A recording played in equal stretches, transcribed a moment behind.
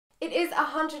It is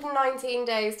 119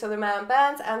 days till the man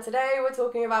burns, and today we're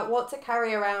talking about what to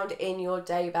carry around in your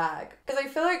day bag. Because I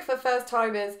feel like for first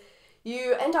timers,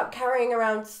 you end up carrying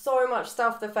around so much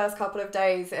stuff the first couple of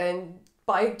days, and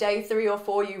by day 3 or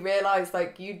 4 you realize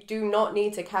like you do not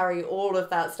need to carry all of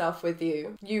that stuff with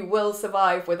you. You will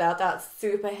survive without that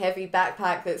super heavy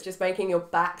backpack that's just making your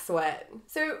back sweat.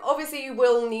 So obviously you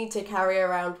will need to carry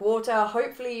around water.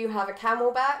 Hopefully you have a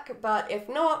Camelback, but if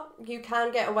not, you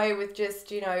can get away with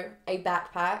just, you know, a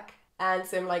backpack and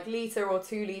some like litre or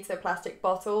 2 litre plastic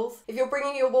bottles. If you're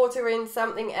bringing your water in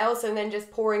something else and then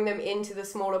just pouring them into the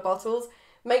smaller bottles,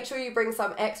 make sure you bring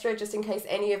some extra just in case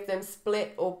any of them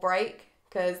split or break,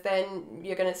 because then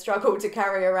you're going to struggle to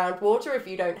carry around water if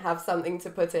you don't have something to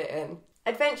put it in.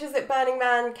 Adventures at Burning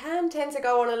Man can tend to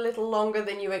go on a little longer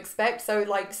than you expect, so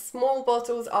like small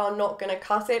bottles are not going to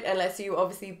cut it unless you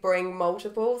obviously bring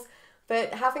multiples,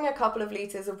 but having a couple of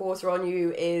litres of water on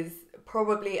you is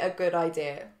probably a good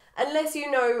idea. Unless you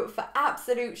know for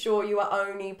absolute sure you are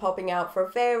only popping out for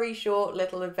a very short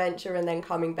little adventure and then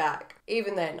coming back.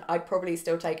 Even then, I'd probably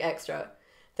still take extra.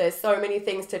 There's so many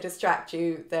things to distract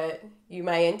you that you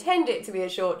may intend it to be a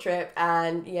short trip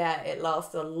and yeah, it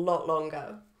lasts a lot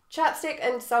longer. Chapstick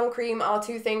and sun cream are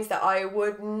 2 things that I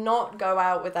would not go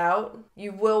out without.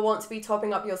 You will want to be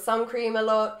topping up your sun cream a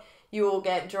lot. You will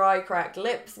get dry, cracked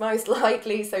lips most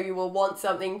likely, so you will want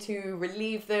something to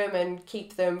relieve them and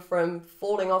keep them from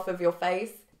falling off of your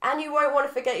face. And you won't want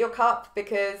to forget your cup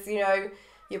because, you know,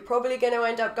 you're probably going to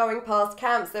end up going past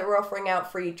camps that are offering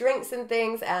out free drinks and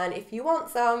things, and if you want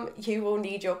some, you will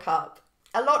need your cup.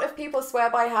 A lot of people swear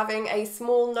by having a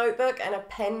small notebook and a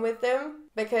pen with them,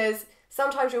 because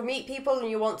sometimes you'll meet people and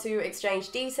you want to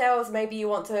exchange details. Maybe you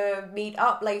want to meet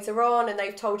up later on and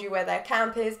they've told you where their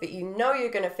camp is, but you know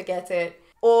you're going to forget it.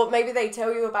 Or maybe they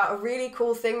tell you about a really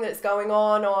cool thing that's going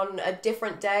on a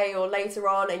different day or later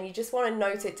on, and you just want to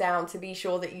note it down to be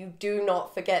sure that you do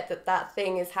not forget that that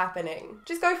thing is happening.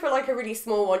 Just go for like a really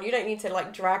small one. You don't need to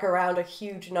like drag around a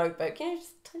huge notebook. You know,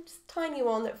 just tiny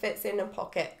one that fits in a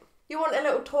pocket. You want a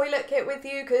little toilet kit with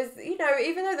you because, you know,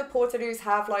 even though the Portaloos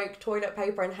have like toilet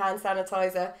paper and hand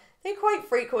sanitizer, they quite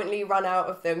frequently run out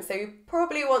of them. So you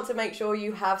probably want to make sure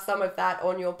you have some of that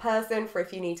on your person for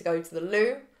if you need to go to the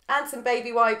loo. And some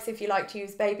baby wipes if you like to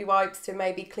use baby wipes to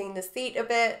maybe clean the seat a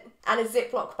bit. And a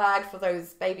Ziploc bag for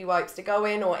those baby wipes to go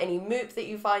in or any moop that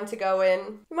you find to go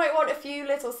in. You might want a few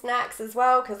little snacks as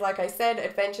well because like I said,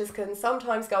 adventures can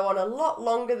sometimes go on a lot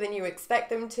longer than you expect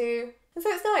them to. And so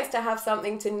it's nice to have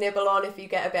something to nibble on if you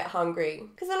get a bit hungry.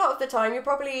 Because a lot of the time you're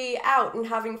probably out and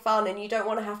having fun and you don't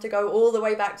want to have to go all the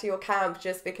way back to your camp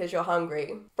just because you're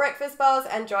hungry. Breakfast bars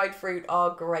and dried fruit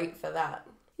are great for that.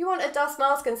 You want a dust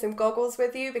mask and some goggles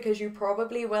with you because you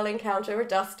probably will encounter a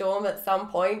dust storm at some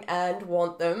point and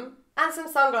want them. And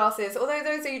some sunglasses, although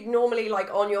those are normally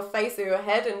like on your face or your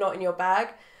head and not in your bag.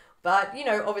 But you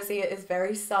know, obviously it is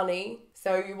very sunny,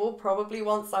 so you will probably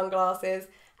want sunglasses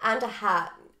and a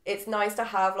hat. It's nice to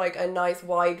have like a nice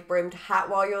wide brimmed hat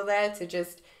while you're there to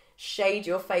just shade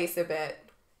your face a bit.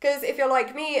 Because if you're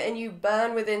like me and you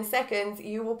burn within seconds,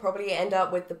 you will probably end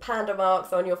up with the panda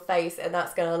marks on your face and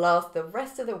that's going to last the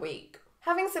rest of the week.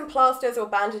 Having some plasters or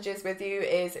bandages with you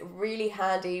is really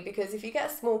handy because if you get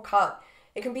a small cut,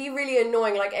 it can be really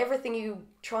annoying. Like everything you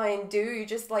try and do, you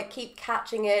just like keep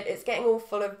catching it. It's getting all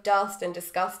full of dust and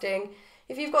disgusting.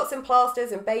 If you've got some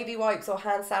plasters and baby wipes or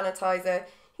hand sanitizer,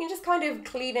 you can just kind of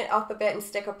clean it up a bit and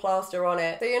stick a plaster on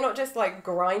it. So you're not just like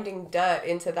grinding dirt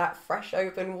into that fresh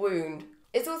open wound.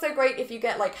 It's also great if you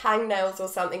get like hangnails or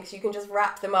something so you can just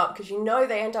wrap them up because you know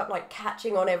they end up like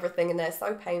catching on everything and they're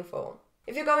so painful.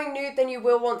 If you're going nude, then you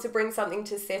will want to bring something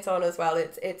to sit on as well.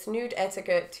 It's nude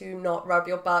etiquette to not rub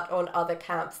your butt on other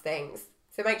camps things.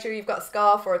 So make sure you've got a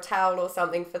scarf or a towel or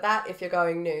something for that if you're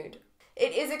going nude.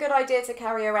 It is a good idea to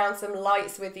carry around some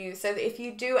lights with you so that if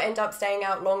you do end up staying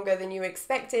out longer than you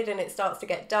expected and it starts to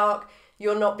get dark,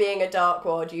 you're not being a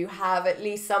darkwad. You have at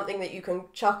least something that you can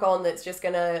chuck on that's just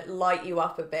going to light you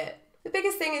up a bit. The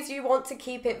biggest thing is you want to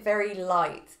keep it very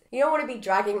light. You don't want to be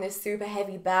dragging this super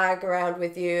heavy bag around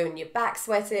with you and your back's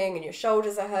sweating and your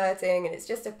shoulders are hurting and it's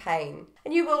just a pain.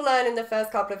 And you will learn in the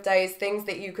first couple of days things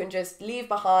that you can just leave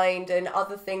behind and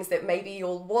other things that maybe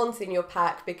you'll want in your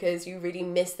pack because you really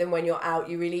miss them when you're out.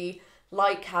 You really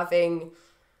like having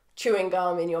chewing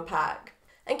gum in your pack.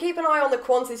 And keep an eye on the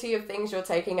quantity of things you're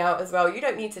taking out as well. You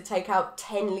don't need to take out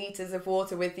 10 litres of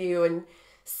water with you and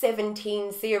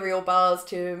 17 cereal bars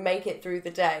to make it through the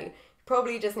day. You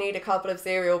probably just need a couple of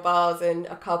cereal bars and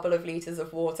a couple of litres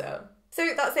of water.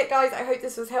 So that's it guys, I hope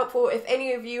this was helpful. If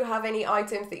any of you have any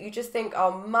items that you just think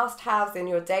are must-haves in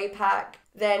your day pack,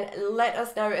 then let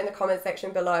us know in the comment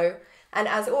section below. And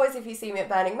as always, if you see me at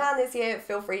Burning Man this year,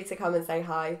 feel free to come and say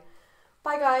hi.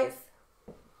 Bye guys.